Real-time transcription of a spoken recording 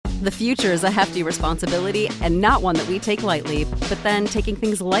The future is a hefty responsibility and not one that we take lightly. But then taking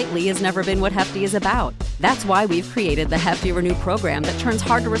things lightly has never been what Hefty is about. That's why we've created the Hefty Renew program that turns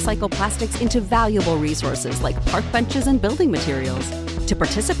hard-to-recycle plastics into valuable resources like park benches and building materials. To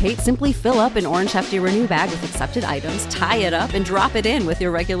participate, simply fill up an orange Hefty Renew bag with accepted items, tie it up, and drop it in with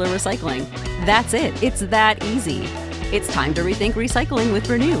your regular recycling. That's it. It's that easy. It's time to rethink recycling with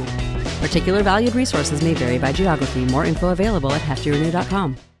Renew. Particular valued resources may vary by geography. More info available at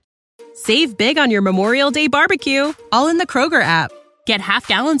heftyrenew.com. Save big on your Memorial Day barbecue, all in the Kroger app. Get half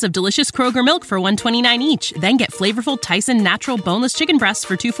gallons of delicious Kroger milk for $1.29 each. Then get flavorful Tyson natural boneless chicken breasts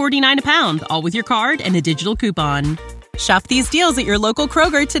for $2.49 a pound, all with your card and a digital coupon. Shop these deals at your local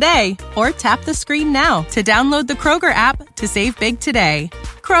Kroger today, or tap the screen now to download the Kroger app to save big today.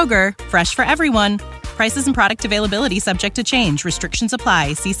 Kroger, fresh for everyone. Prices and product availability subject to change. Restrictions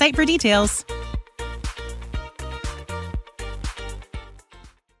apply. See site for details.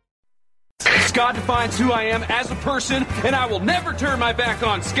 Ska defines who I am as a person, and I will never turn my back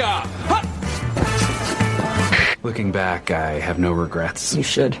on ska. Huh! Looking back, I have no regrets. You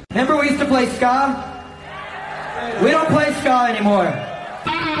should. Remember we used to play ska? We don't play ska anymore.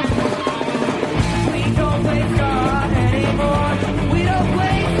 We don't play ska anymore. We don't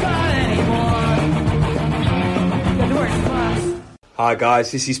play ska anymore. Hi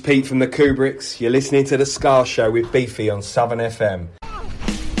guys, this is Pete from the Kubricks. You're listening to The Ska Show with Beefy on Southern FM.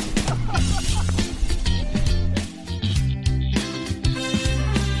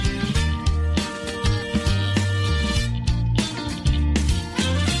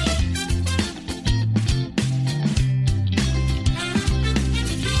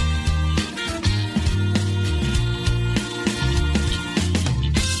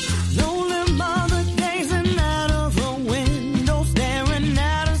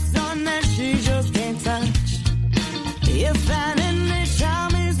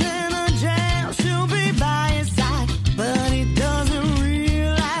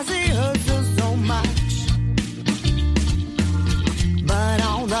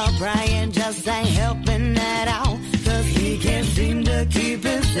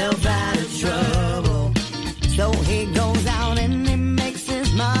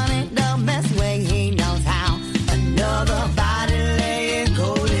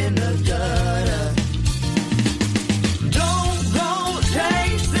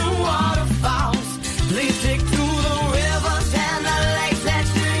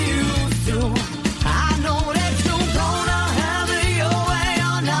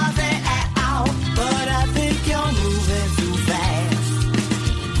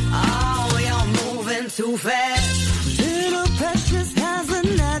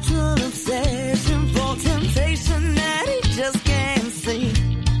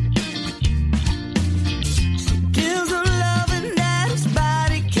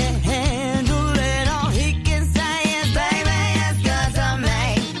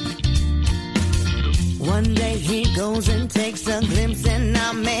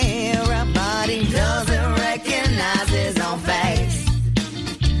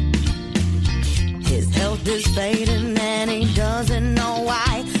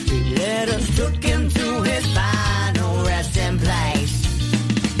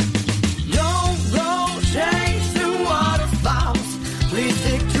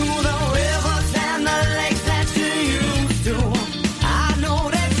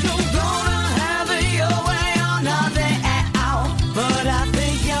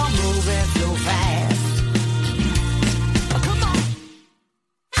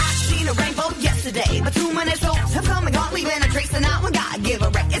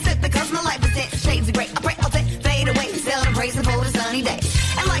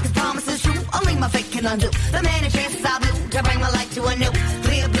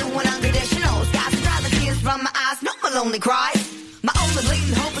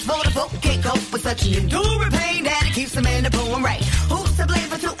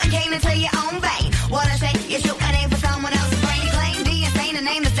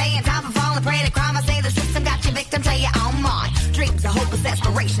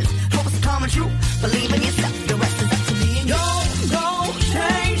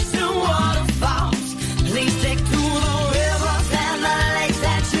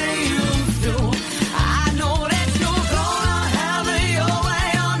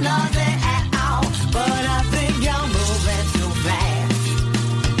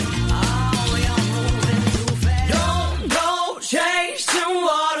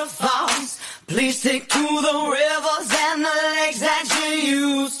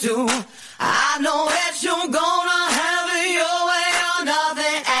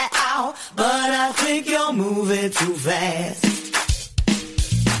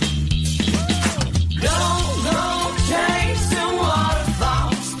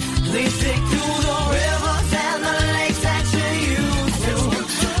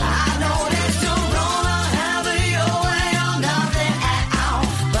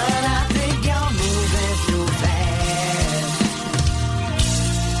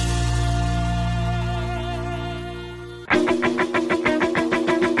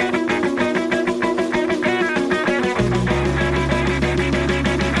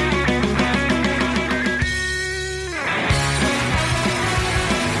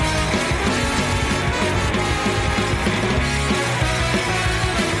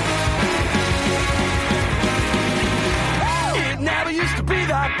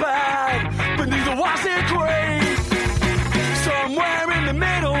 that bad, but neither was it great. Somewhere in the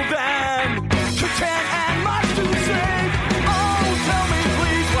middle then, content and much to say. Oh, tell me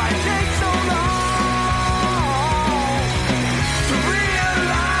please why it takes so long to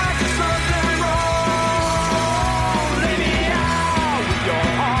realize there's something wrong. Lay me out with your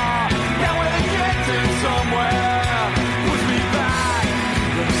heart, now we're getting somewhere. Push me back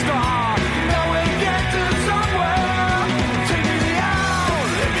to the start, now we're getting somewhere. Take me out,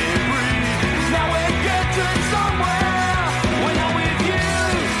 let me breathe, now we're getting somewhere. When I'm with you,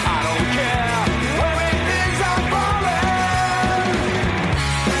 I don't care where it is I'm falling.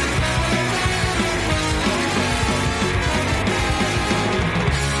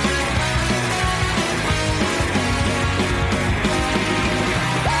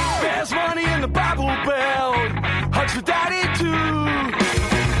 There's money in the Bible Belt, hugs for daddy too.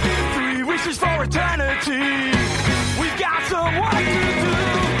 3 wishes for eternity. We've got some work to do.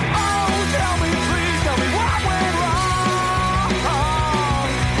 Oh, tell me please, tell me what went wrong.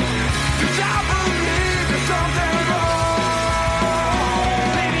 'Cause I believe there's something wrong.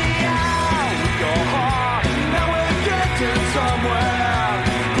 Lay me out with your heart, now we're getting somewhere.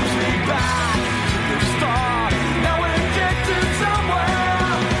 Push me back to the start, now we're getting somewhere.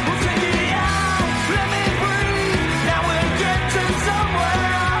 Well, take me out, let me breathe, now we're getting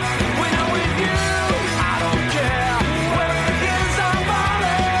somewhere. When I'm with you, I don't care where it is I'm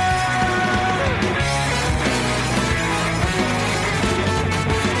falling.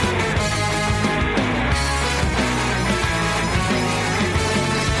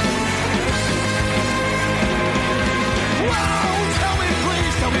 Whoa, tell me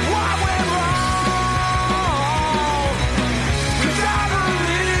please, tell me what went wrong. 'Cause I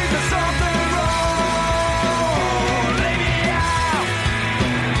believe there's something wrong. Lay me out,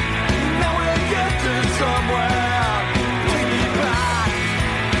 now we're getting somewhere. Take me back,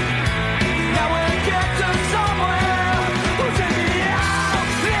 now we're getting somewhere. Oh, take me out,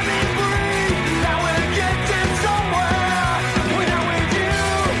 let me breathe, now we're getting somewhere. When I'm with you,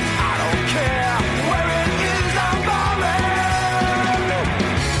 I don't care where it is I'm falling.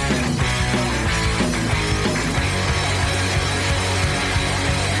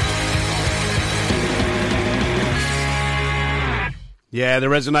 Yeah, the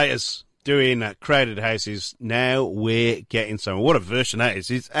Resonators doing Crowded Houses. Now we're getting some. What a version that is.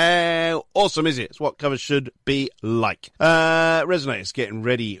 It's awesome, is it? It's what covers should be like. Resonators getting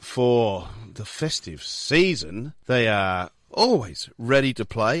ready for the festive season. They are always ready to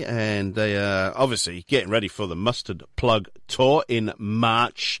play, and they are obviously getting ready for the Mustard Plug tour in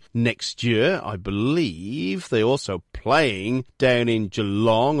March next year. I believe they're also playing down in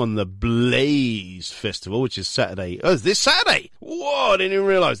Geelong on the Blaze Festival, which is Saturday. Oh, this Saturday! Whoa, I didn't even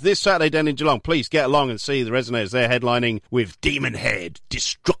realise. This Saturday down in Geelong. Please get along and see the Resonators. They're headlining with Demon Head,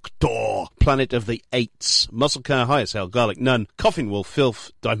 Destructor, Planet of the Eights, Muscle Car, High as Hell, Garlic Nun, Coffin Wolf,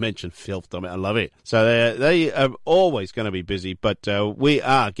 Filth Dimension. I love it. So they are always going to be busy, but we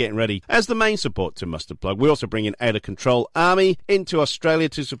are getting ready as the main support to Mustard Plug. We're also bringing Out of Control Army into Australia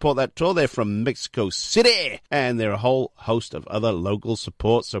to support that tour. They're from Mexico City, and they're a whole host of other local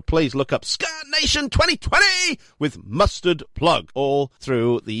support. So please look up Ska Nation 2020 with Mustard Plug all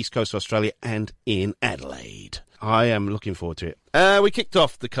through the East Coast of Australia and in Adelaide. I am looking forward to it. We kicked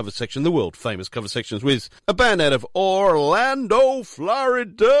off the cover section, the world famous cover sections, with a band out of Orlando,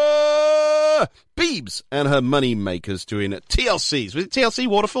 Florida. Beebs and her money makers doing TLCs. Was it TLC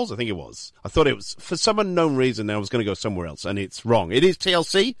Waterfalls? I think it was. I thought it was, for some unknown reason, I was going to go somewhere else, and it's wrong. It is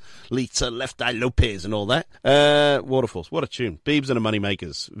TLC. Lisa, Left Eye Lopez and all that. Waterfalls. What a tune. Beebs and her money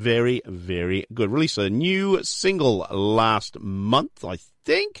makers. Very, very good. Released a new single last month, I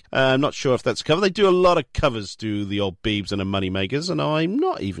think. I'm not sure if that's a cover. They do a lot of covers to the old Beebs and her money makers, and I'm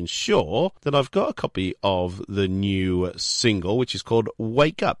not even sure that I've got a copy of the new single, which is called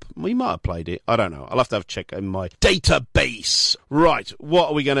Wake Up. We might have played it. I don't know. I'll have to have a check in my database. Right, what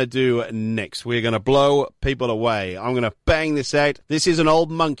are we going to do next? We're going to blow people away. I'm going to bang this out. This is an old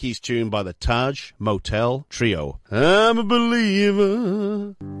Monkeys tune by the Taj Motel Trio. I'm a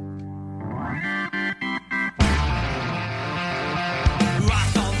believer.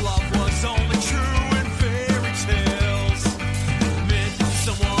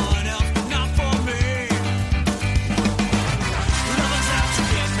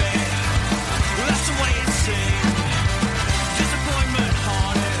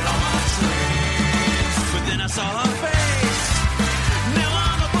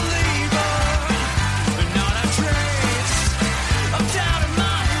 Not a trace of doubt in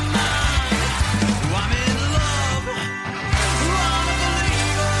my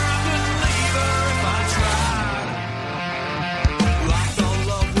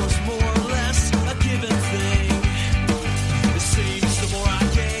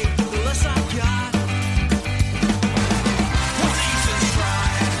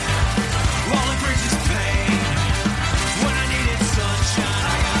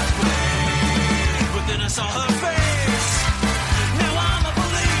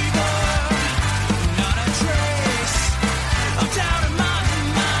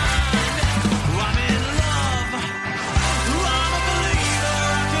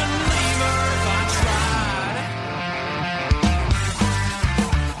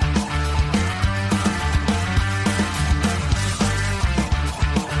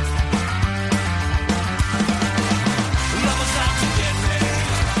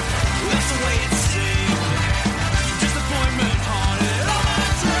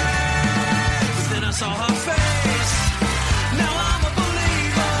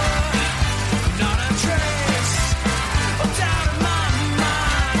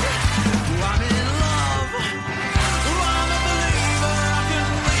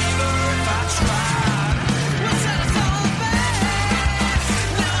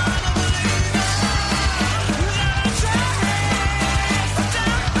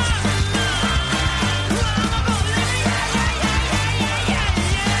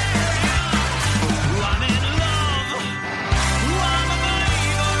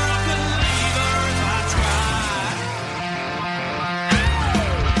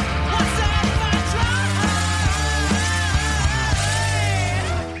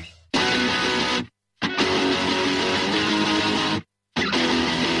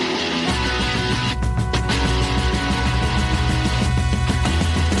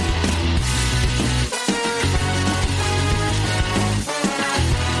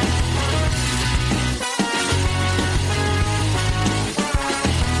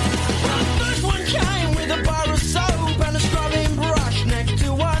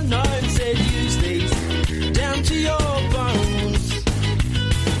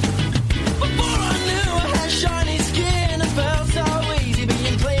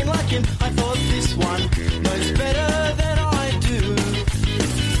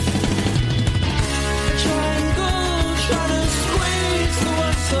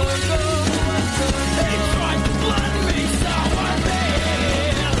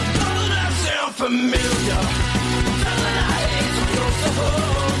familiar. Doesn't I hate so close to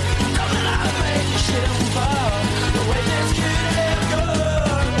home? Doesn't I make you shiver? The way this could have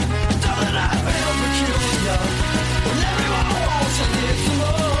gone. Doesn't I feel peculiar? When everyone wants to live some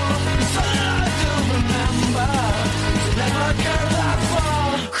more. Something I do remember. To never go that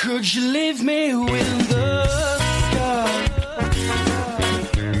far. Could you leave me with the sky?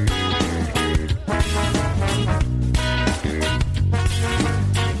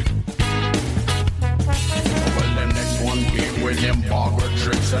 With them Margaret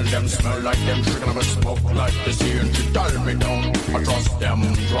tricks and them smell like them tricking them smoke like the sea and she tell me don't I trust them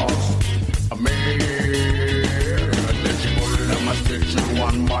draws me and then she pull them a stitches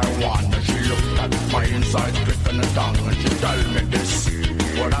one by one and she looked at my inside clicking the tongue and she tell me this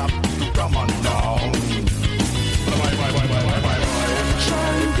what up to come on down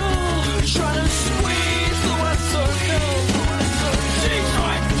Triangle, try to squeeze the west circle.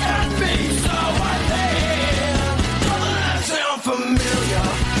 Detroit can't be so unfair. Familiar,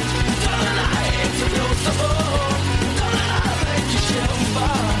 doesn't I hate to feel so old? Doesn't I make you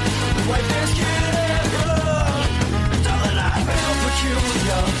shiver? The way this could have gone. Doesn't I feel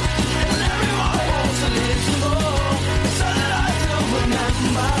peculiar? And everyone wants to live some more. So that I do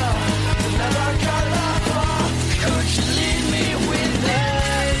remember to never go that far. Could you leave me with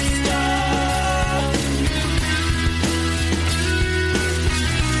that star?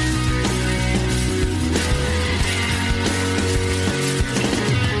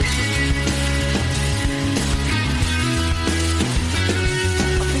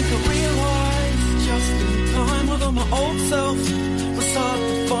 My old self was hard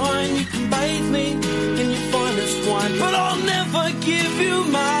to find. You can bathe me in your finest wine, but I'll never give you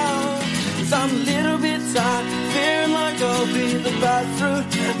mine. 'Cause I'm a little bit tired, feeling like I'll be the bad fruit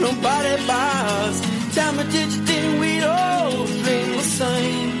nobody buys. Tell me, did you think we'd all drink the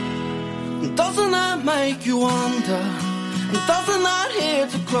same? And doesn't that make you wonder? And doesn't that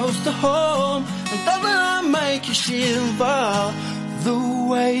hit too close to home? And doesn't that make you shiver? The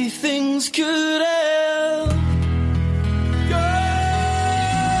way things could end.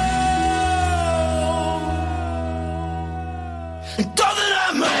 Doesn't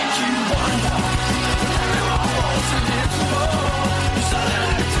that make you wonder? Everyone wants to live more. Something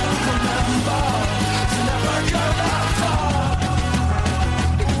I do remember to never go that far.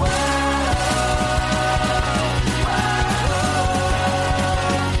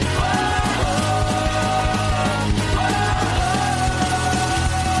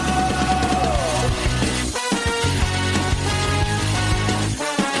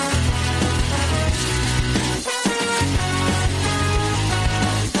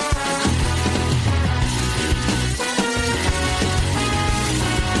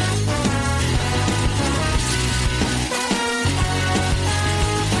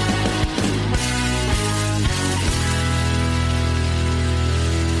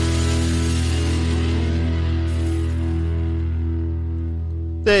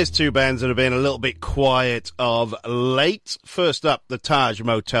 There's two bands that have been a little bit quiet of late. First up, the Taj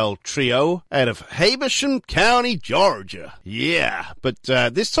Motel Trio out of Habersham County, Georgia. Yeah, but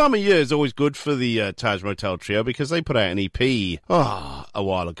this time of year is always good for the Taj Motel Trio because they put out an EP a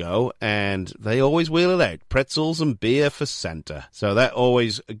while ago, and they always wheel it out. Pretzels and beer for Santa. So that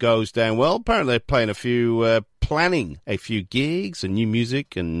always goes down well. Apparently they're playing planning a few gigs and new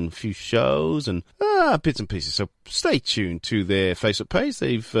music and a few shows and bits and pieces. So stay tuned to their Facebook page.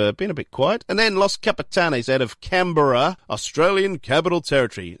 They've been a bit quiet. And then Los Capitanes out of Canberra, Australian Capital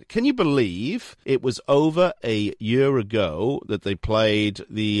Territory. Can you believe it was over a year ago that they played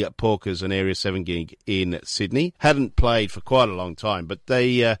the Porkers and Area 7 gig in Sydney? Hadn't played for quite a long time, but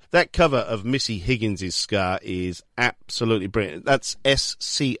they that cover of Missy Higgins' Scar is absolutely brilliant. That's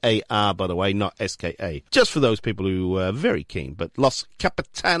S-C-A-R, by the way, not S-K-A. Just for those people who are very keen. But Los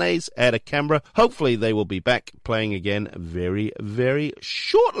Capitanes out of Canberra. Hopefully they will be back playing again very, very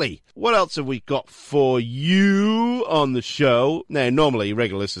shortly. What else have we got for you on the show? Now, normally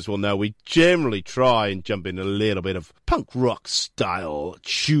regular listeners will know we generally try and jump in a little bit of punk rock style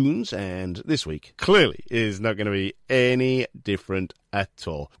tunes, and this week clearly is not going to be any different at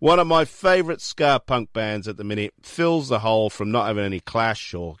all. One of my favourite ska punk bands at the minute fills the hole from not having any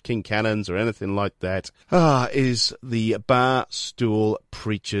Clash or King Cannons or anything like that. Is the Bar Stool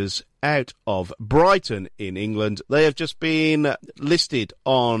Preachers out of Brighton in England. They have just been listed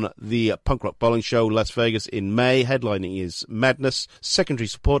on the Punk Rock Bowling Show Las Vegas in May. Headlining is Madness. Secondary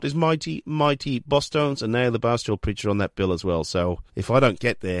support is Mighty Bosstones, and now the Barstool Preacher on that bill as well. So if I don't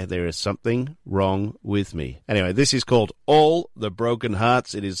get there, there is something wrong with me. Anyway, this is called All the Broken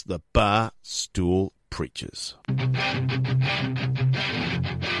Hearts. It is the Barstool Preachers.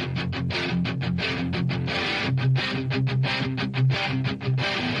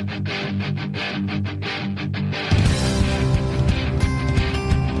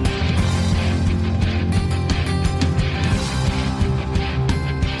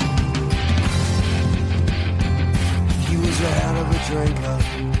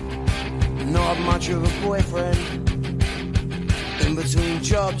 not much of a boyfriend. In between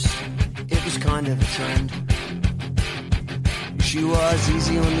jobs, it was kind of a trend. She was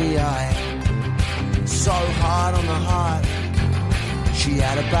easy on the eye, so hard on the heart. She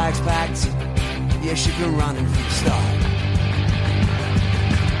had her bags packed, yeah, she'd been running from the start.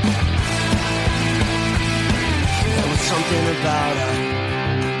 There was something about her,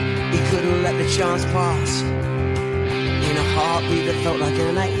 he couldn't let the chance pass. In a heartbeat that felt like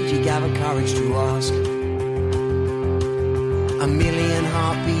an age, he gave her courage to ask. A million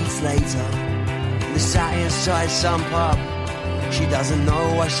heartbeats later, they sat inside some pub. She doesn't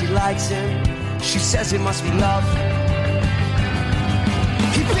know why she likes him, she says it must be love.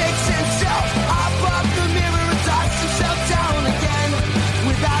 He picks himself up off the mirror and dusts himself down again.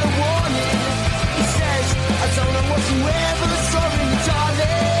 Without a warning, he says, I don't know what you ever saw in me,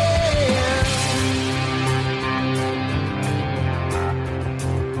 darling.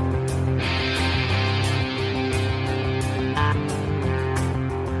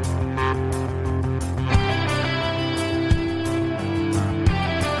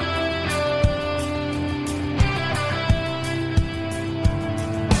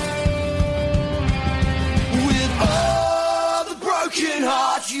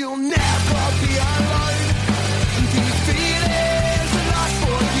 You'll never be alone. These feelings will last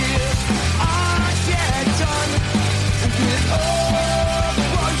for years. I get done. And with all the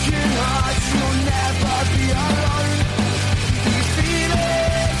broken hearts, you'll never be alone. These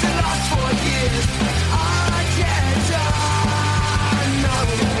feelings will last for years. I get done. No.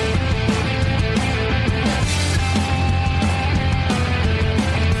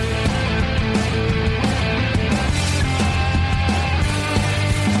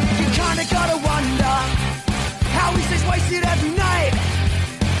 Gotta wonder how he stays wasted every night.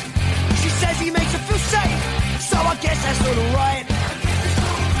 She says he makes her feel safe, so I guess that's not alright.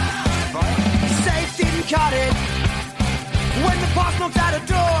 Safe didn't cut it when the boss knocked at her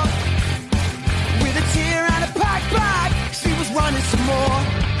door. With a tear and a packed bag, she was running some more.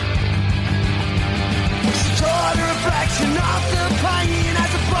 She caught a reflection of the pain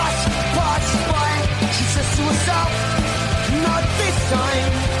as the bus passes by. She says to herself, not this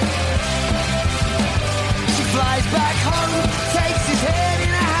time. Flies back home, takes his head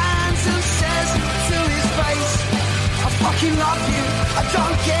in her hands and says to his face, I fucking love you, I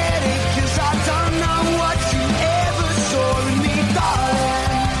don't get it, cause I don't know what you ever saw in me,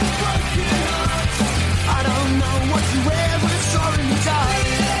 darling. I don't know what you ever saw in me,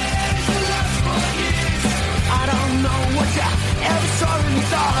 darling. I don't know what you ever saw in me,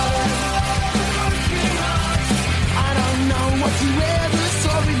 darling. I don't know what you ever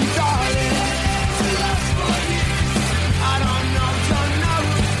saw in me, darling.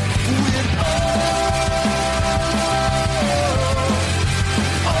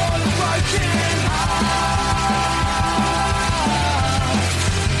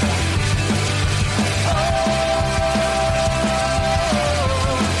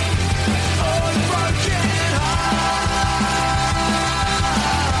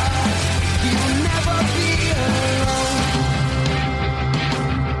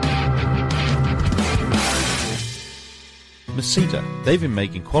 Masita, they've been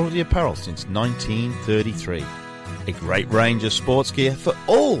making quality apparel since 1933. A great range of sports gear for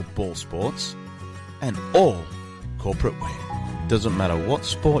all ball sports and all corporate wear. Doesn't matter what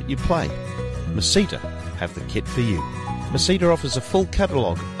sport you play, Masita have the kit for you. Masita offers a full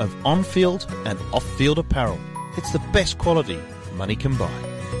catalogue of on-field and off-field apparel. It's the best quality money can buy.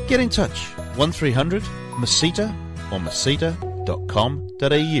 Get in touch, 1300 Masita or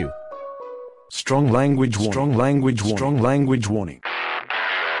masita.com.au. Strong language warning. Strong language warning. Strong language warning.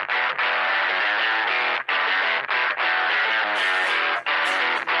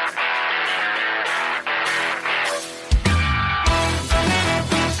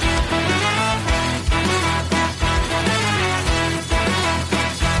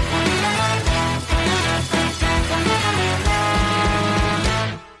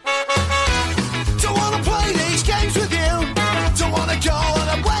 Don't wanna play these games with you. Don't wanna go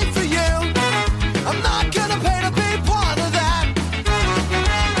and wait for you. I'm not gonna pay to be part of that.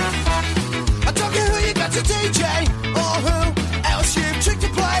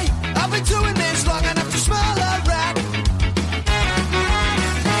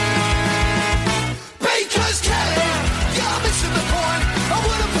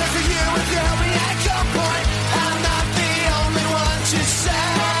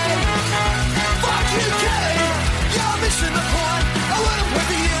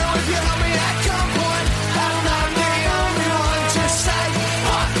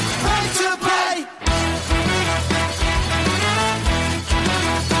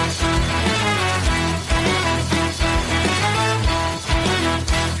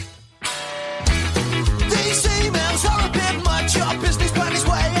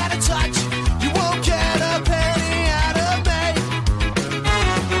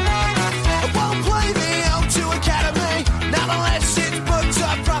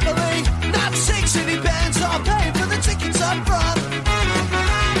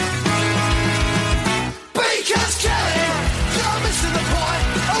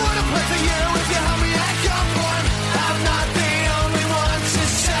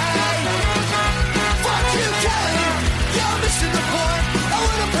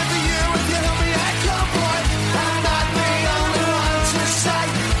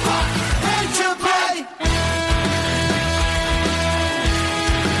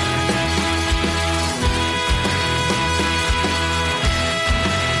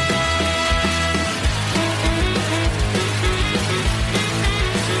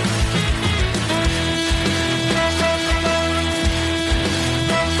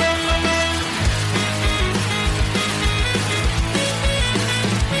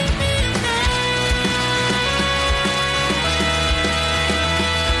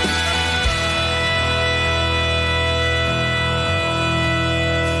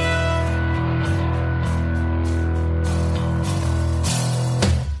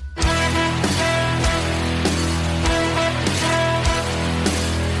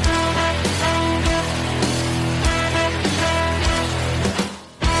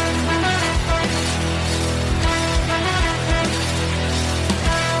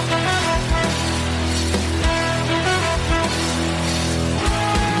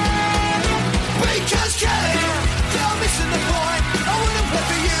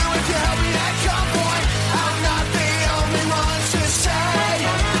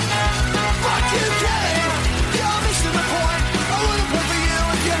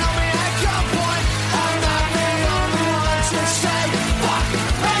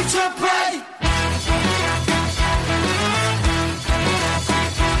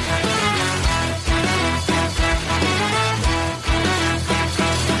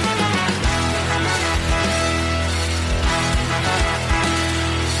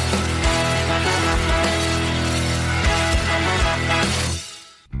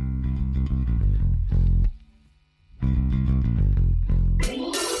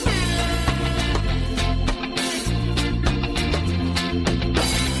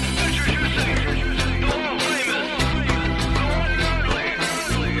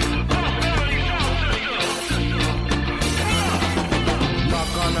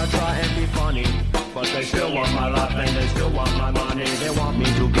 they still want my life and they still want my money. They want me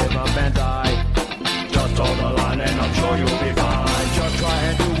to give up and die. Just hold the line and I'm sure you'll be fine. Just try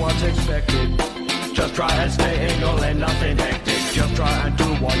and do what's expected. Just try and stay in your lane, nothing hectic. Just try and do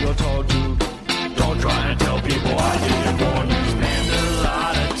what you're told to. Don't try and tell people I didn't warn you. Spend a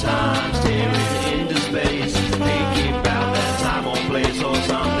lot of time staring into space, thinking about that time or place or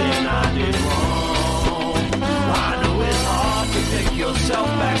something I did wrong. I know it's hard to pick yourself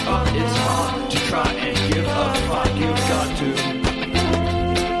back up. It's hard to try and give a fuck. You've got to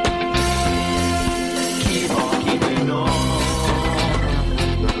keep on keeping on.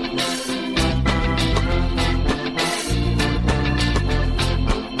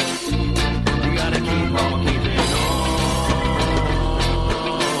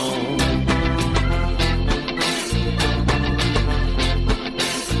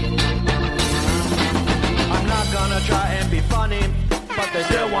 Try and be funny, but they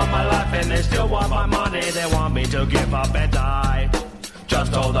still want my life and they still want my money. They want me to give up and die.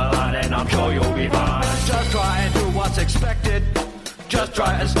 Just hold the line and I'm sure you'll be fine. Just try and do what's expected. Just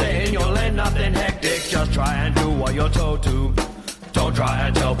try and stay in your lane, nothing hectic. Just try and do what you're told to. Don't try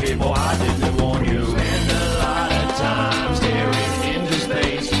and tell people I didn't warn you. Spend a lot of time staring into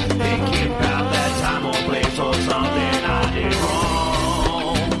space, thinking about that time or place or something I did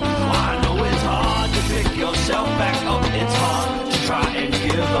wrong. I know it's hard to pick yourself back up. It's hard to try and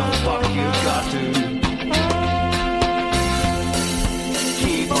give a fuck. You've got to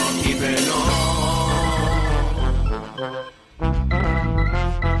keep on keeping on.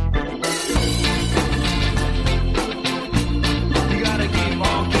 You gotta keep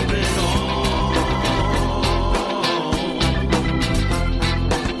on keeping on.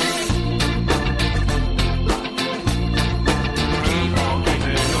 Keep on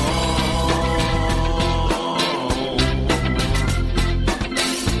keeping on.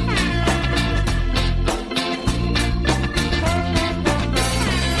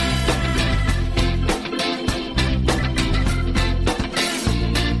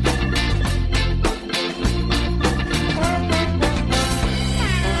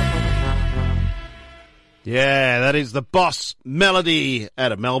 Yeah, that is the Boss Melody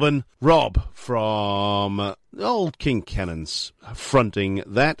out of Melbourne. Rob from old King Cannons fronting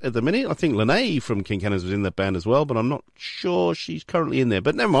that at the minute. I think Lene from King Cannons was in that band as well, but I'm not sure she's currently in there.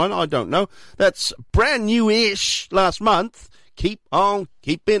 But never mind, I don't know. That's brand new-ish last month. Keep on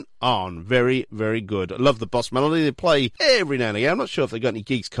keeping on. Very, very good. I love the Boss Melody. They play every now and again. I'm not sure if they've got any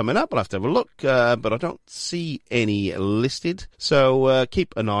gigs coming up. I'll have to have a look, but I don't see any listed. So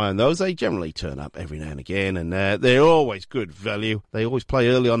keep an eye on those. They generally turn up every now and again, and they're always good value. They always play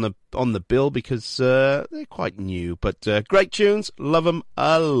early on the bill because they're quite new. But great tunes. Love them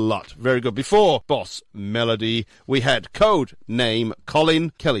a lot. Very good. Before Boss Melody, we had Code Name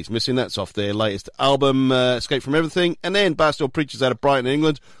Colin. Kelly's Missing. That's off their latest album, Escape From Everything. And then Barstow Preachers out of Brighton,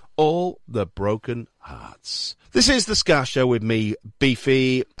 England. All the Broken Hearts. This is the Scar Show with me,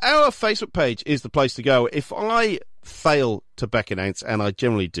 Beefy. Our Facebook page is the place to go. If I fail to back announce, and I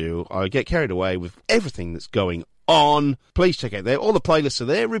generally do, I get carried away with everything that's going on. Please check out there. All the playlists are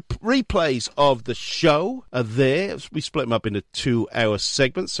there. Replays of the show are there. We split them up into 2-hour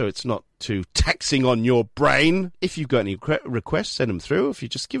segments, so it's not too taxing on your brain. If you've got any requests, send them through. If you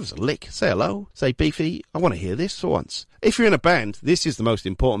just give us a lick, say hello, say Beefy, I want to hear this for once. If you're in a band, this is the most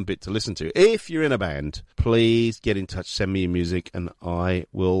important bit to listen to. If you're in a band, please get in touch, send me your music, and I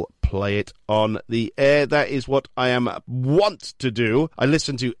will play it on the air. That is what I want to do. I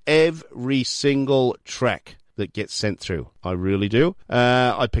listen to every single track that gets sent through. I really do.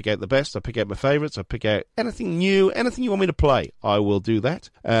 I pick out the best. I pick out my favourites. I pick out anything new, anything you want me to play. I will do that.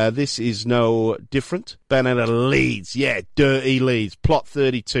 This is no different. Band out of Leeds. Yeah, Dirty Leeds. Plot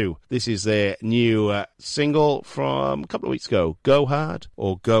 32. This is their new single from a couple of weeks ago. Go Hard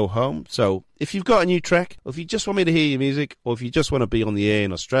or Go Home. So if you've got a new track, or if you just want me to hear your music, or if you just want to be on the air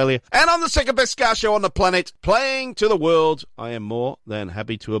in Australia, and on the second best Scar Show on the planet, playing to the world, I am more than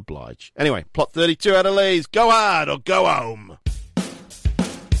happy to oblige. Anyway, Plot 32 out of Leeds. Go Hard or Go Home.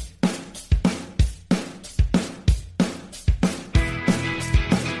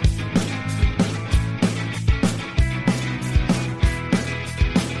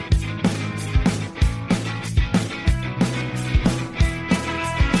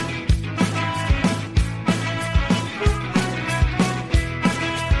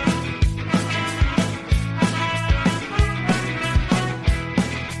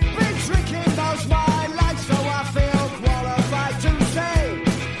 Been drinking most my life, so I feel qualified.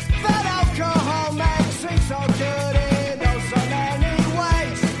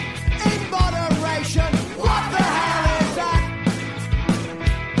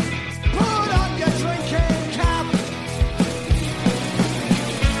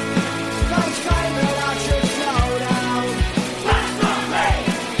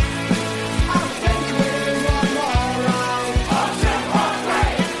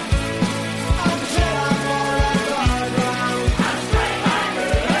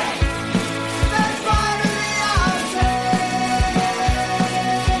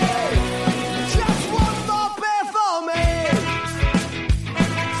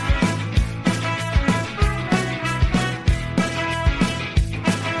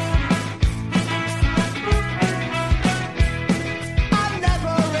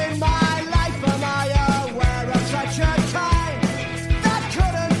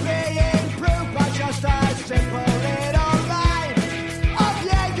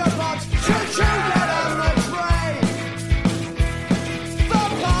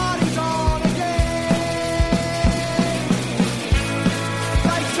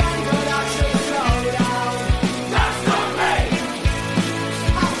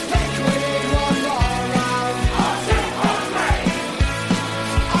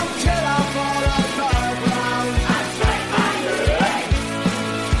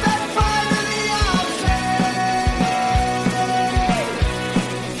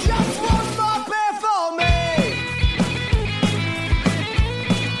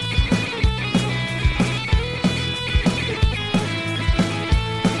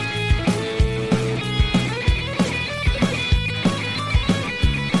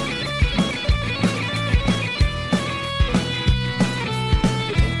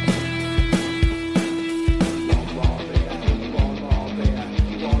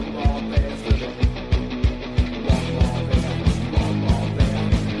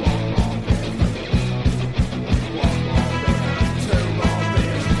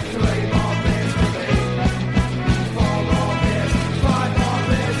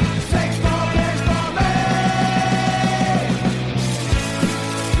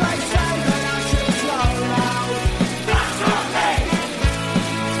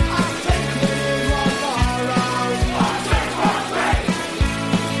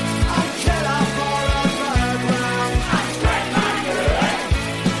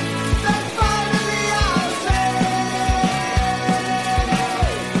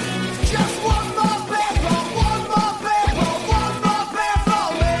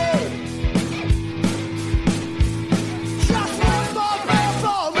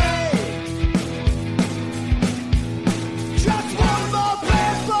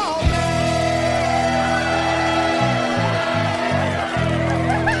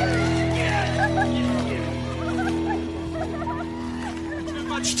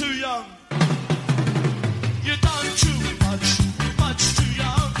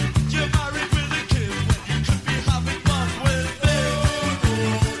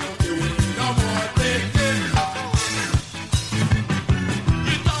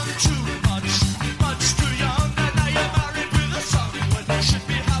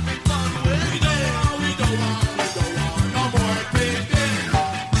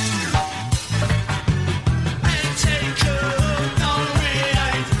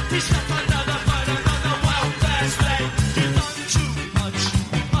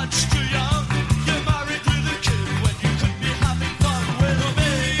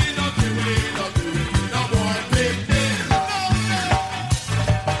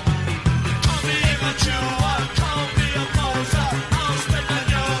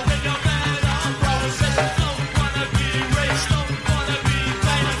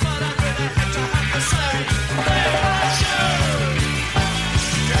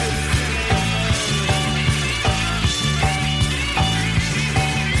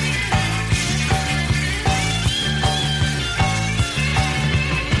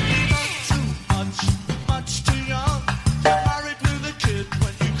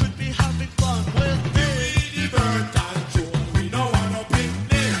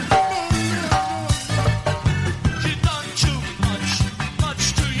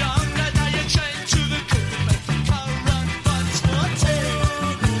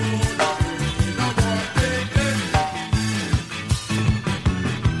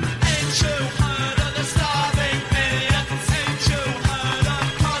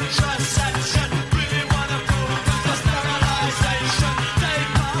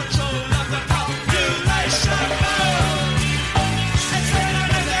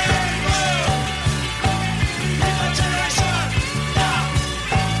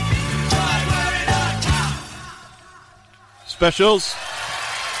 specials.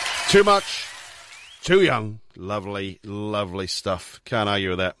 Too much, too young. Lovely, lovely stuff. Can't argue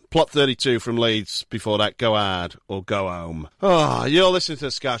with that. Plot 32 from Leeds. Before that, Go Hard or Go Home. Oh, you're listening to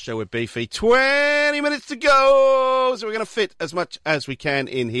the Ska Show with Beefy. 20 minutes to go. So we're going to fit as much as we can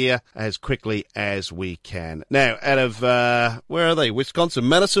in here as quickly as we can. Now, out of, where are they? Wisconsin.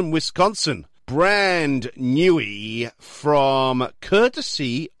 Madison, Wisconsin. Brand newie from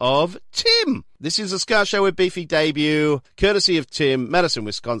courtesy of Tim. This is a Ska Show with Beefy debut, courtesy of Tim, Madison,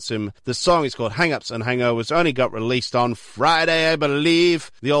 Wisconsin. The song is called Hang-Ups and Hangovers. Only got released on Friday, I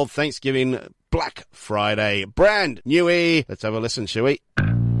believe. The old Thanksgiving Black Friday. Brand newie. Let's have a listen, shall we?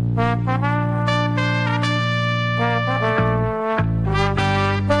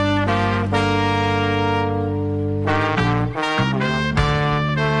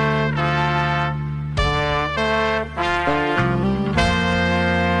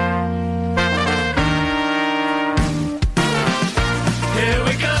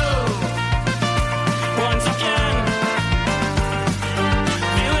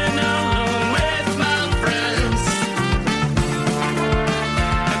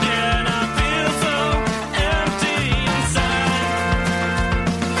 Again, I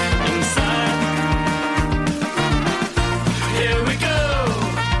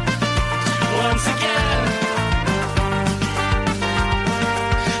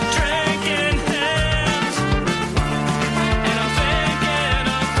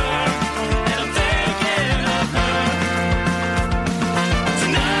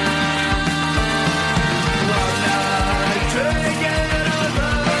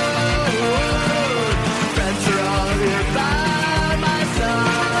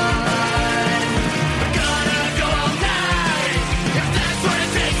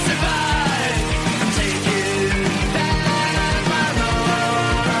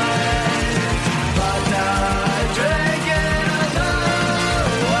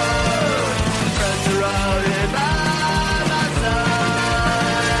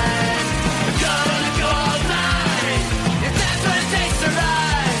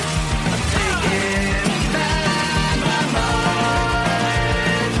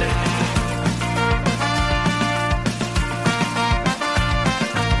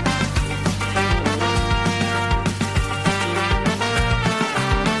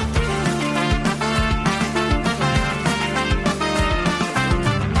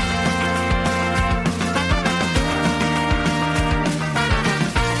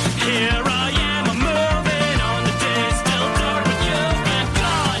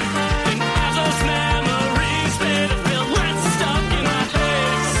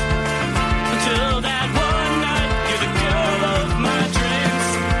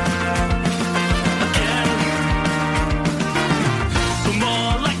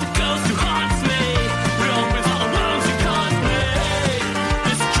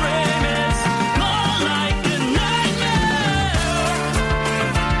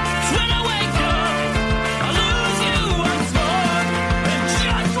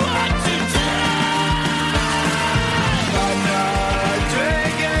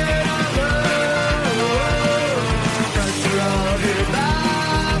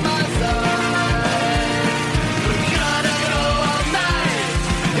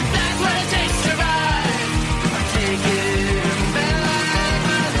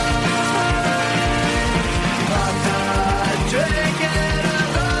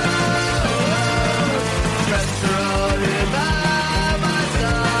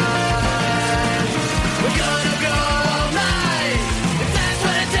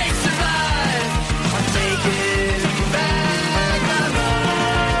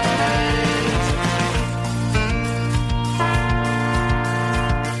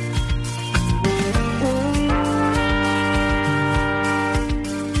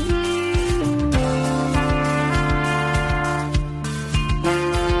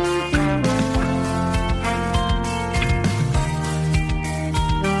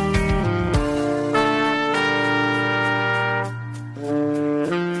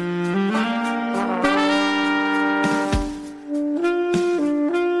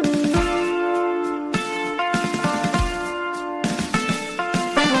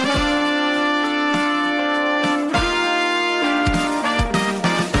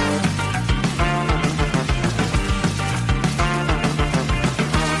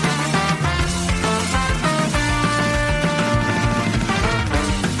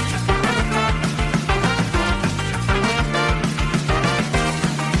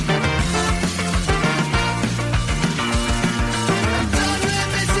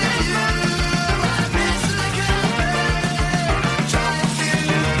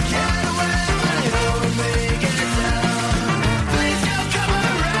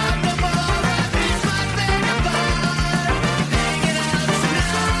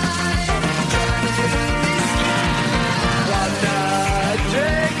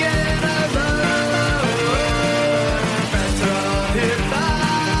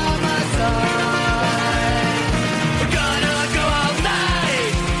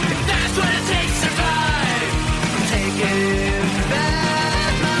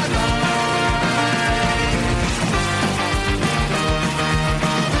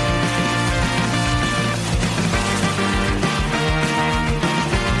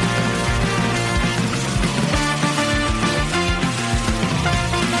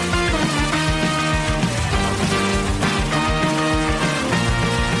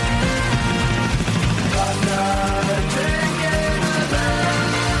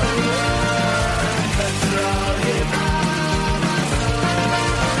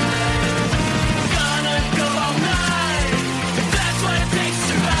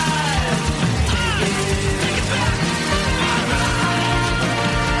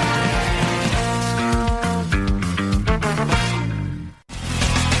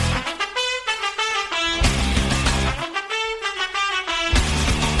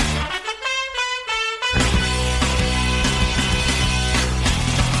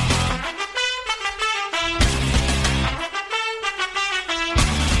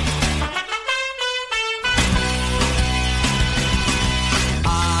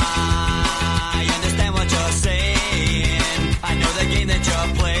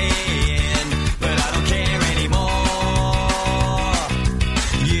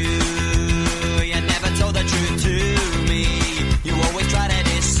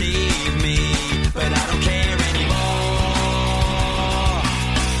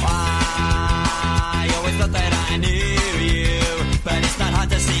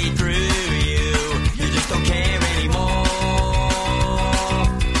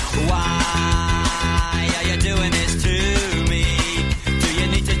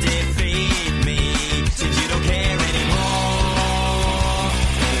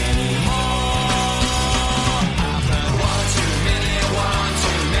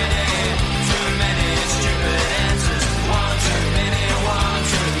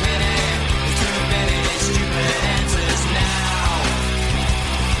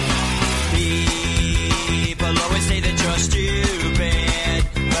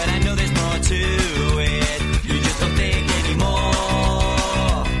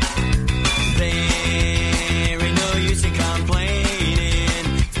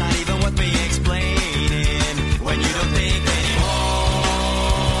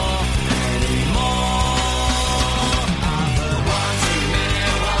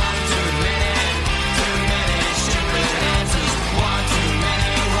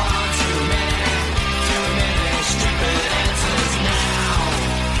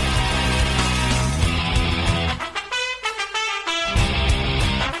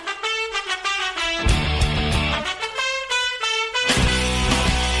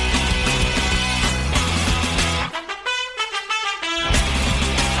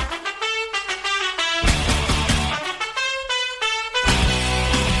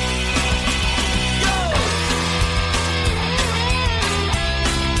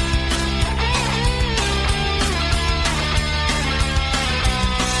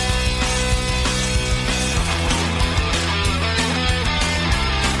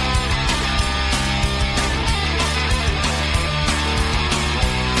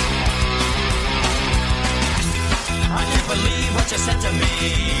you said to me.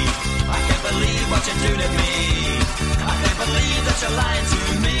 I can't believe what you do to me. I can't believe that you're lying to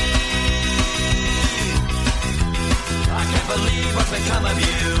me. I can't believe what's become of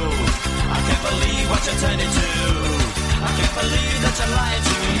you. I can't believe what you turned into. I can't believe that you're lying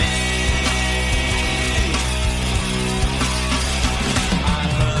to me.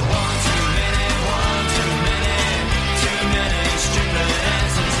 I've heard one too many stupid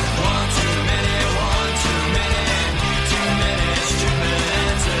answers. One too many stupid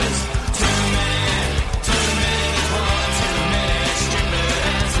answers. Too many, there's one too many stupid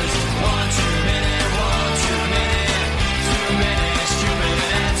answers. One too many stupid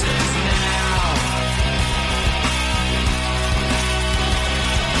answers now.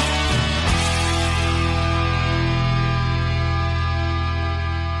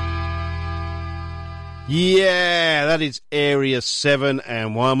 Yeah, that is Area 7.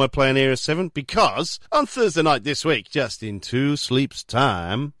 And why am I playing Area 7? Because on Thursday night this week, just in 2 sleeps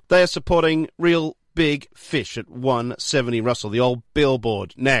time, they are supporting Real Big Fish at 170 Russell, the old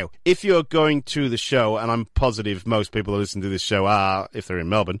billboard. Now, if you're going to the show, and I'm positive most people who listen to this show are, if they're in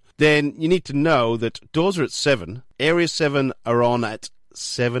Melbourne, then you need to know that doors are at 7. Area 7 are on at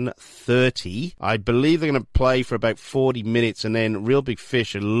 7:30. I believe they're going to play for about 40 minutes, and then Real Big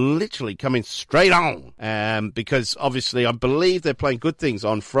Fish are literally coming straight on. Because obviously I believe they're playing Good Things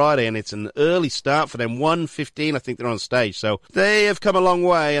on Friday, and it's an early start for them. 1:15, I think they're on stage. So they have come a long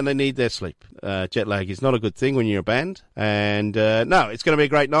way, and they need their sleep. Jet lag is not a good thing when you're a band. And no, it's going to be a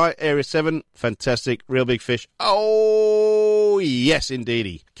great night. Area 7, fantastic. Real Big Fish. Oh, yes,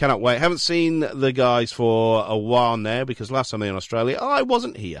 indeedy. Cannot wait. Haven't seen the guys for a while now, because last time they were in Australia, I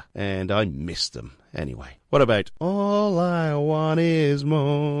wasn't here, and I missed them. Anyway, what about All I Want Is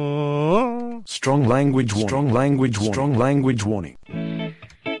More? Strong language warning. Strong language warning. Strong language warning.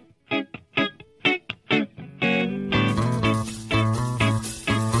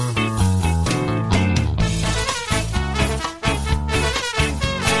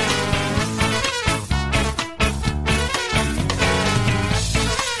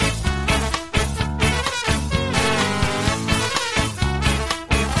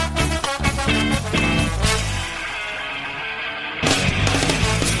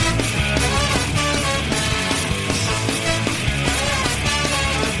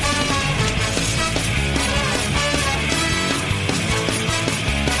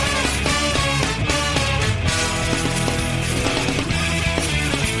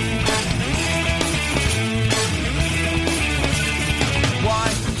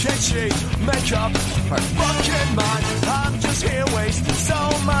 Make up her fucking mind. I'm just here wasting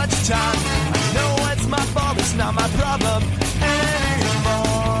so much time. I know it's my fault, it's not my problem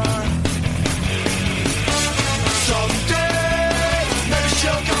anymore. Someday, maybe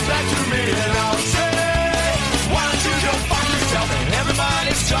she'll come back to me and I'll say, why don't you go fuck yourself? And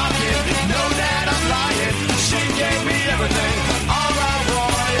everybody's talking, know that I'm lying. She gave me everything, all I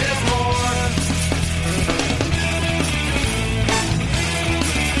want is more.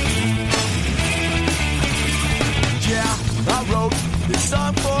 I wrote this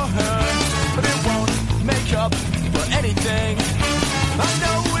song for her, but it won't make up for anything. I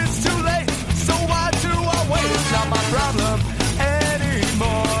know it's too late, so why do I wait? It's not my problem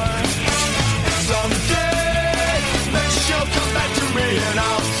anymore. Someday, maybe she'll come back to me and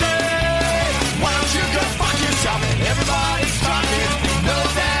I'll say, why don't you go fuck yourself? Everybody's talking, know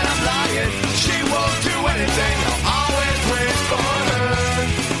that I'm lying. She won't do anything, I'll always wait for her.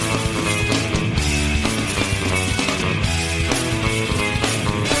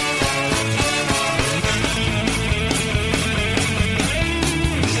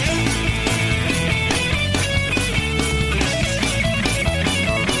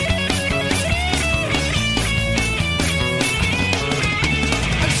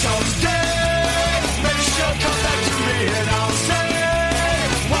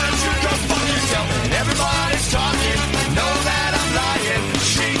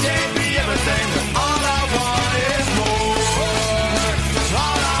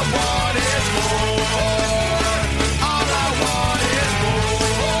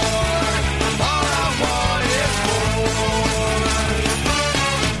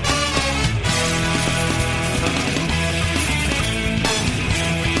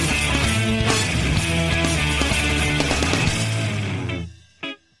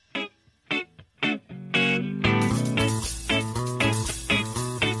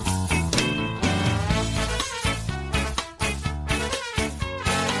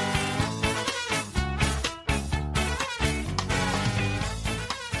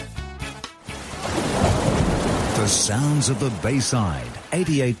 The sounds of the Bayside,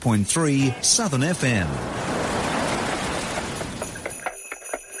 88.3 Southern FM.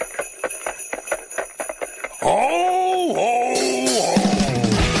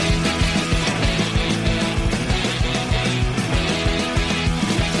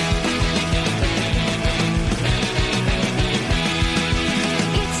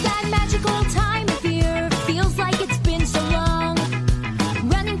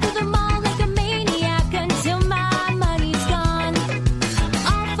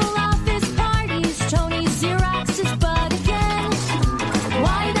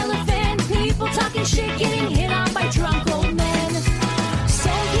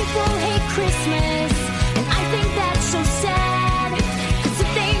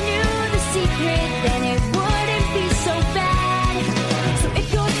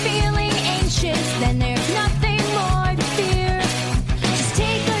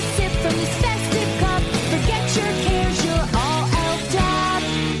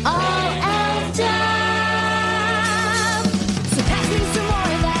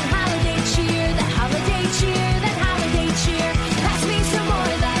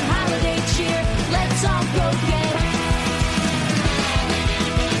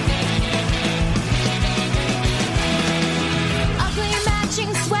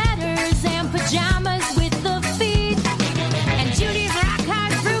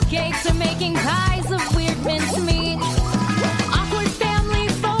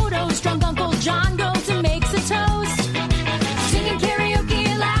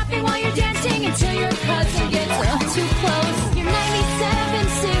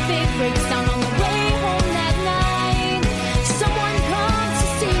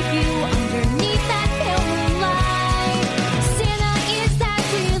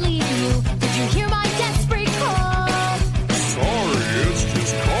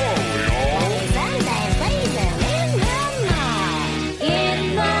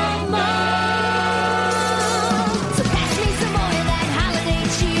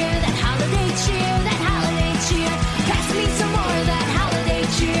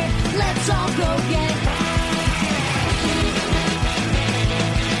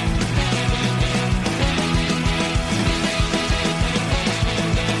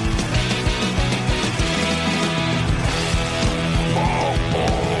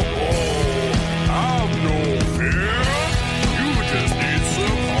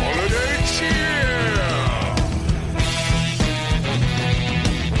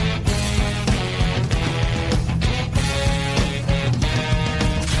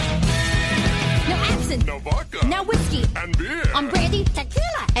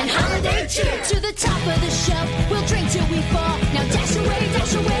 and holiday cheer. To the top of the shelf, we'll drink till we fall. Now dash away,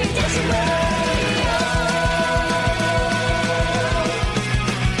 dash away, dash away.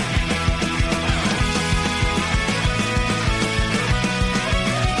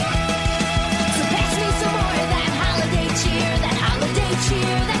 So pass me some more of that holiday cheer, that holiday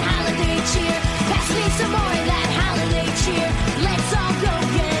cheer, that holiday cheer. Pass me some more of that holiday cheer. Let's all go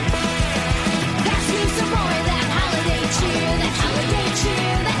get. Pass me some more of that holiday cheer, that holiday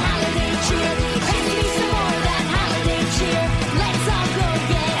cheer, that holiday cheer. Pass me some more of that holiday cheer. Let's all go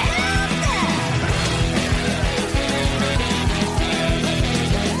get.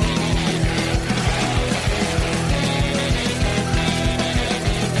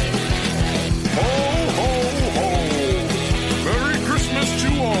 Ho, ho, ho. Merry Christmas to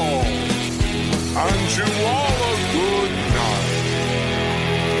all. And to all a good night.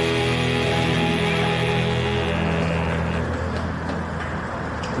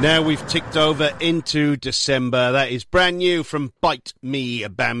 Now we've ticked over into December. That is brand new from Bite Me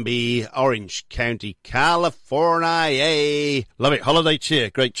Bambi, Orange County, California. Love it. Holiday Cheer,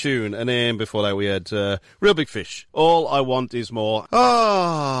 great tune. And then before that we had Real Big Fish, All I Want Is More.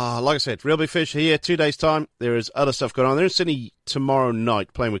 Like I said, Real Big Fish here, 2 days' time. There is other stuff going on. They're in Sydney tomorrow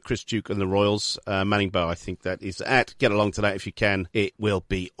night playing with Chris Duke and the Royals. Manning Bow, I think that is at. Get along to that if you can. It will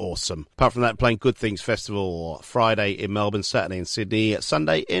be awesome. Apart from that, playing Good Things Festival Friday in Melbourne, Saturday in Sydney,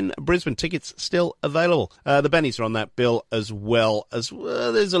 Sunday in Brisbane. Tickets still available. The Bennies are on that bill as well as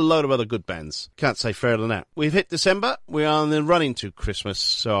there's a load of other good bands. Can't say fairer than that. We've hit December. We are on the run into Christmas,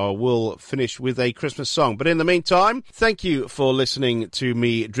 so we'll finish with a Christmas song. But in the meantime, thank you for listening to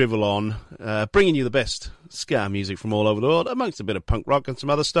me drivel on, bringing you the best ska music from all over the world, amongst a bit of punk rock and some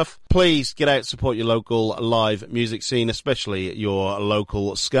other stuff. Please get out, support your local live music scene, especially your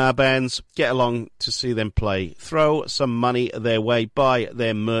local ska bands. Get along to see them play. Throw some money their way. Buy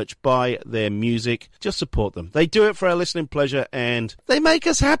their merch. Buy their music. Just support them. They do it for our listening pleasure, and they make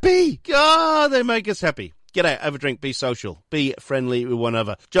us happy. God, they make us happy. Get out, have a drink, be social, be friendly with one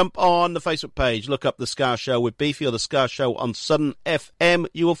another. Jump on the Facebook page, look up The Ska Show with Beefy or The Ska Show on Southern FM.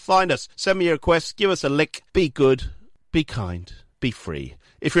 You will find us. Send me your requests, give us a lick. Be good, be kind, be free.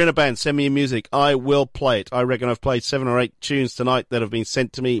 If you're in a band, send me your music. I will play it. I reckon I've played 7 or 8 tunes tonight that have been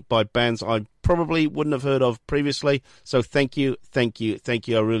sent to me by bands I probably wouldn't have heard of previously. So thank you, thank you, thank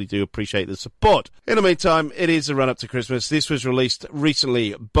you. I really do appreciate the support. In the meantime, it is a run-up to Christmas. This was released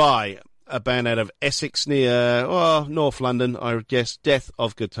recently by a band out of Essex near North London, I guess. Death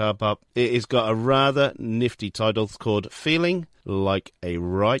of Guitar Pup. It has got a rather nifty title called Feeling Like a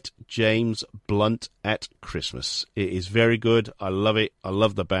Right James Blunt at Christmas. It is very good. I love it. I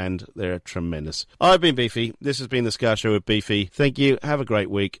love the band. They're tremendous. I've been Beefy. This has been The Ska Show with Beefy. Thank you. Have a great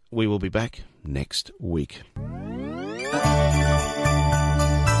week. We will be back next week.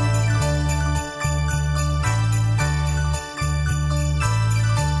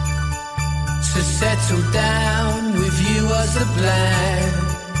 To settle down with you was a plan.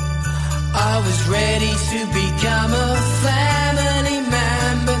 I was ready to become a family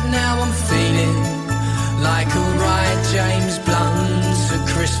man, but now I'm feeling like a right James Blunt at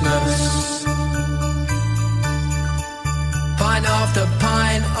Christmas. Pint after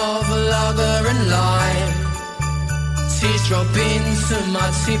pint of lager and lime, tears drop into my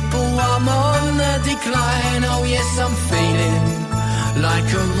tipple, I'm on the decline. Oh yes, I'm feeling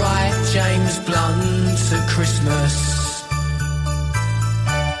like a right James Blunt at Christmas.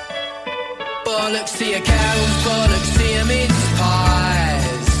 Bollocks to your cows, bollocks to your mince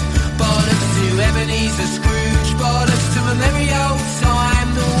pies, bollocks to Ebenezer Scrooge, bollocks to a merry old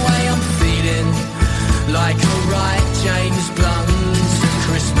time. The way I'm feeling like a right James Blunt at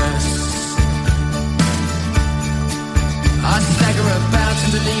Christmas. I stagger about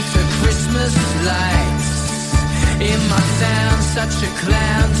underneath the Christmas lights. In my town, such a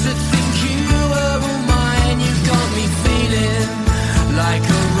clown, to think you were all mine. You got me feeling like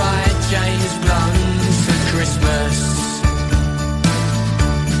a right James Blunt at Christmas.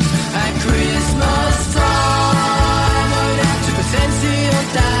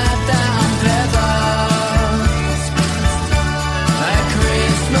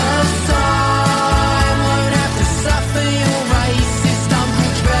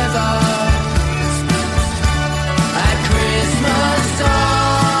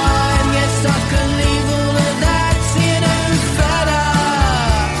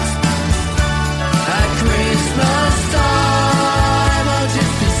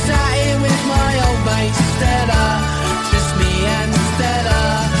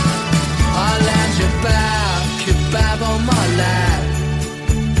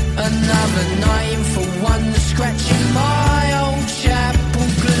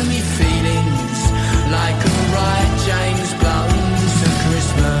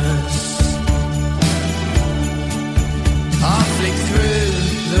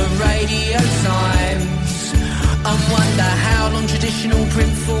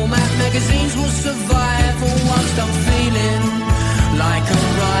 format magazines will survive, or whilst I'm feeling like a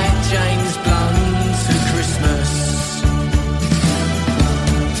right James Blunt to Christmas.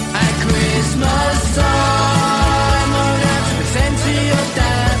 At Christmas time, won't have to pretend to your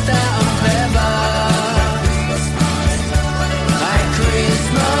dad that I'm clever. At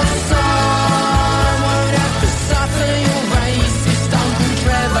Christmas time, won't have to suffer your racist Uncle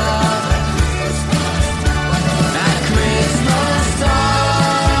Trevor. At Christmas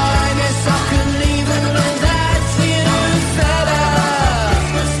time, yes, I can leave all of that to you, fella.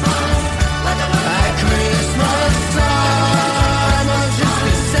 At Christmas time, I'll just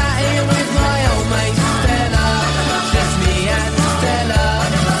be sat here with my old mate Stella. Just me and Stella.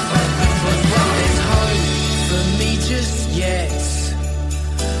 But there's hope for me just yet.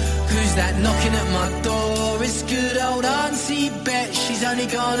 Who's that knocking at my door? It's good old Auntie Bet. She's only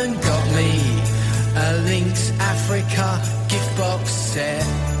gone and got me a Lynx Africa gift box set.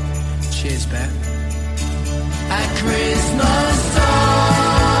 Cheers, Bet. At Christmas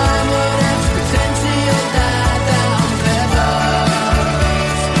time, won't have to pretend to your dad that I'm clever.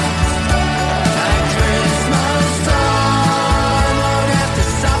 At Christmas time, won't have to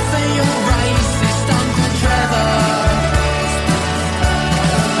suffer your racist Uncle Trevor.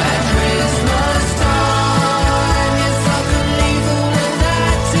 At Christmas time, yes, I can leave all of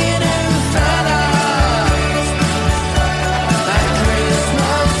that to you, fella. At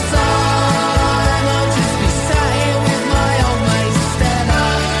Christmas time, I'll just be sat here with my old mate Stella.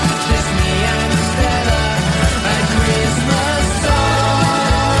 Just me and Stella. At Christmas time,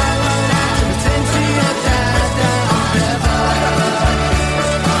 won't have to pretend to your dad that I'm clever.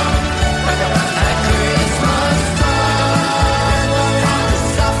 At Christmas time, won't have to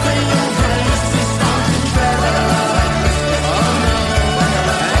suffer your racist Uncle Trevor. Oh no.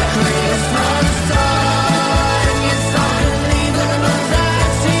 At Christmas time, yes, I can leave all of that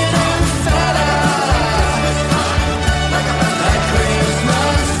to you, fella. At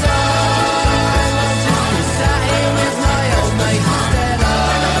Christmas time, I'll just be sat here with my old mate Stella.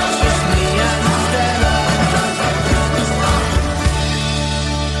 Just me and Stella.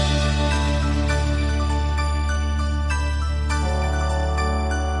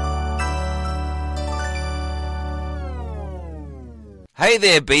 Hey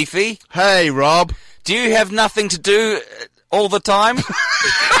there, Beefy. Hey, Rob. Do you have nothing to do all the time?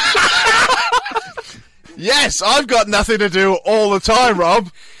 Yes, I've got nothing to do all the time,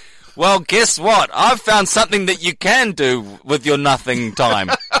 Rob. Well, guess what? I've found something that you can do with your nothing time.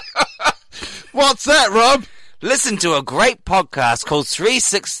 What's that, Rob? Listen to a great podcast called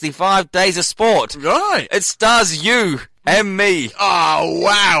 365 Days of Sport. Right. It stars you and me. Oh,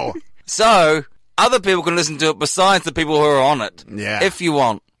 wow. So, other people can listen to it besides the people who are on it. Yeah. If you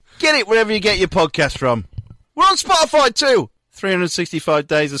want. Get it wherever you get your podcast from. We're on Spotify too. 365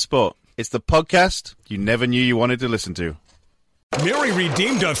 Days of Sport. It's the podcast you never knew you wanted to listen to. Mary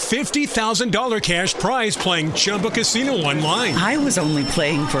redeemed a $50,000 cash prize playing Chumba Casino online. I was only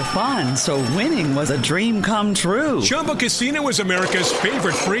playing for fun, so winning was a dream come true. Chumba Casino is America's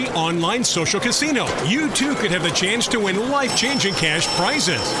favorite free online social casino. You too could have the chance to win life-changing cash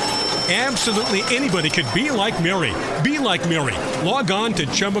prizes. Absolutely anybody could be like Mary. Be like Mary. Log on to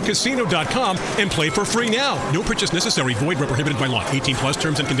ChumbaCasino.com and play for free now. No purchase necessary. Void where prohibited by law. 18 plus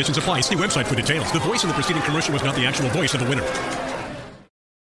terms and conditions apply. See website for details. The voice in the preceding commercial was not the actual voice of the winner.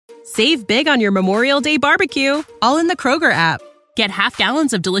 Save big on your Memorial Day barbecue, all in the Kroger app. Get half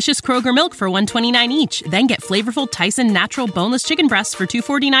gallons of delicious Kroger milk for $1.29 each. Then get flavorful Tyson natural boneless chicken breasts for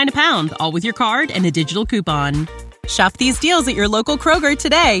 $2.49 a pound, all with your card and a digital coupon. Shop these deals at your local Kroger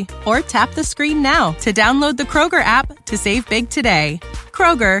today, or tap the screen now to download the Kroger app to save big today.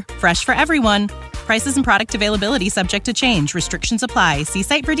 Kroger, fresh for everyone. Prices and product availability subject to change. Restrictions apply. See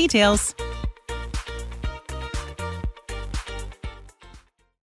site for details.